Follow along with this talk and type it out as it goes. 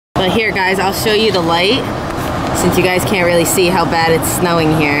But here, guys, I'll show you the light, since you guys can't really see how bad it's snowing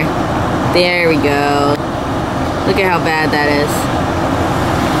here. There we go. Look at how bad that is.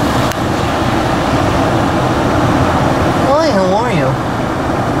 Hi, how are you?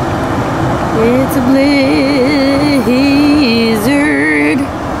 It's a blizzard.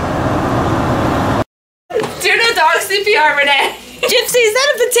 Do no dog CPR, Renee. Gypsy, is that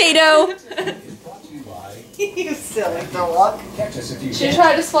a potato? You silly dog. She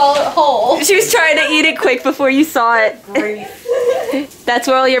tried to swallow it whole. She was trying to eat it quick before you saw it. That's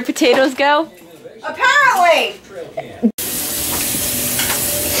where all your potatoes go? Apparently!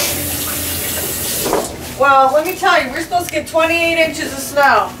 Well, let me tell you, we're supposed to get 28 inches of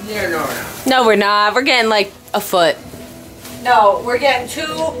snow. No, we're not. We're getting like a foot. No, we're getting 2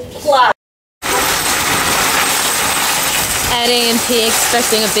 plus. At A&P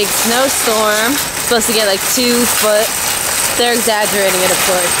expecting a big snowstorm. Supposed to get like 2 foot. They're exaggerating it, of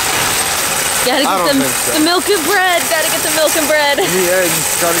course. Gotta get the milk and bread. Gotta get the milk and bread. The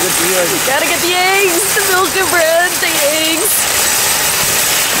eggs. Gotta get the eggs. Gotta get the eggs. The milk and bread. The eggs.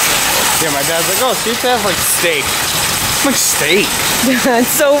 Yeah, my dad's like, oh, she used to have like steak. I'm like, steak?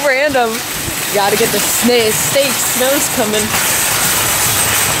 It's so random. Gotta get the steak. Snow's coming.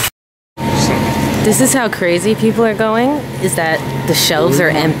 This is how crazy people are going, is that the shelves are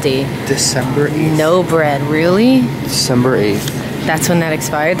empty. December 8th. No bread, really? December 8th. That's when that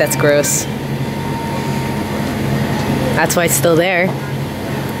expired? That's gross. That's why it's still there.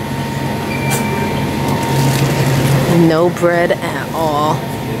 No bread at all.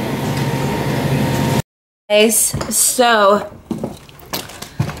 Guys, so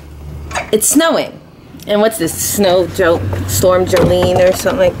it's snowing. And what's this? Storm Jolene or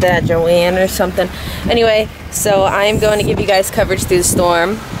something like that. Joanne or something. Anyway, so I'm going to give you guys coverage through the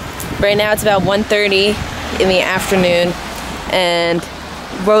storm. Right now it's about 1:30 in the afternoon. And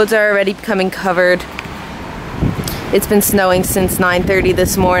roads are already becoming covered. It's been snowing since 9:30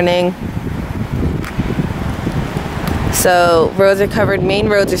 this morning. So roads are covered. Main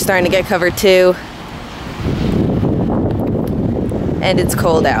roads are starting to get covered too. And it's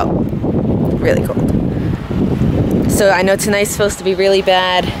cold out. Really cold. So I know tonight's supposed to be really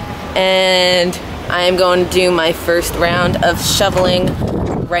bad, and I am going to do my first round of shoveling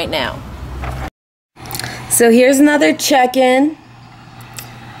right now. So here's another check-in.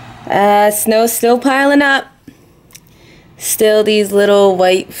 Snow's still piling up. Still these little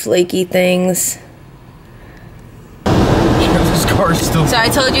white flaky things. This car's still... So I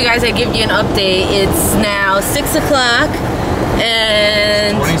told you guys I'd give you an update. It's now 6 o'clock.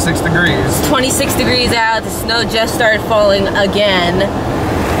 And 26 degrees. 26 degrees out. The snow just started falling again.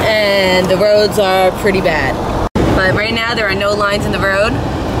 And the roads are pretty bad. But right now there are no lines in the road.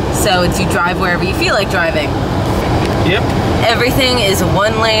 So it's you drive wherever you feel like driving. Yep. Everything is a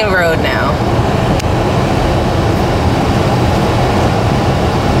one-lane road now.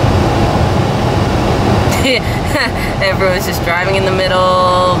 Everyone's just driving in the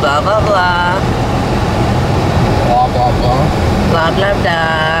middle. Blah, blah, blah. Blah, blah, blah. Blah, blah,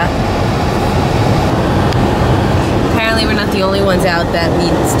 blah. Apparently we're not the only ones out that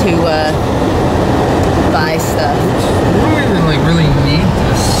needs to buy stuff. We don't even like really need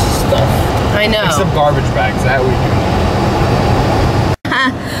this stuff. I know. Except garbage bags, that we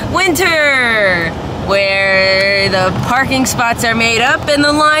do. Winter! Where the parking spots are made up and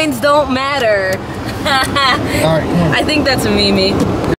the lines don't matter. Alright, I think that's a Mimi.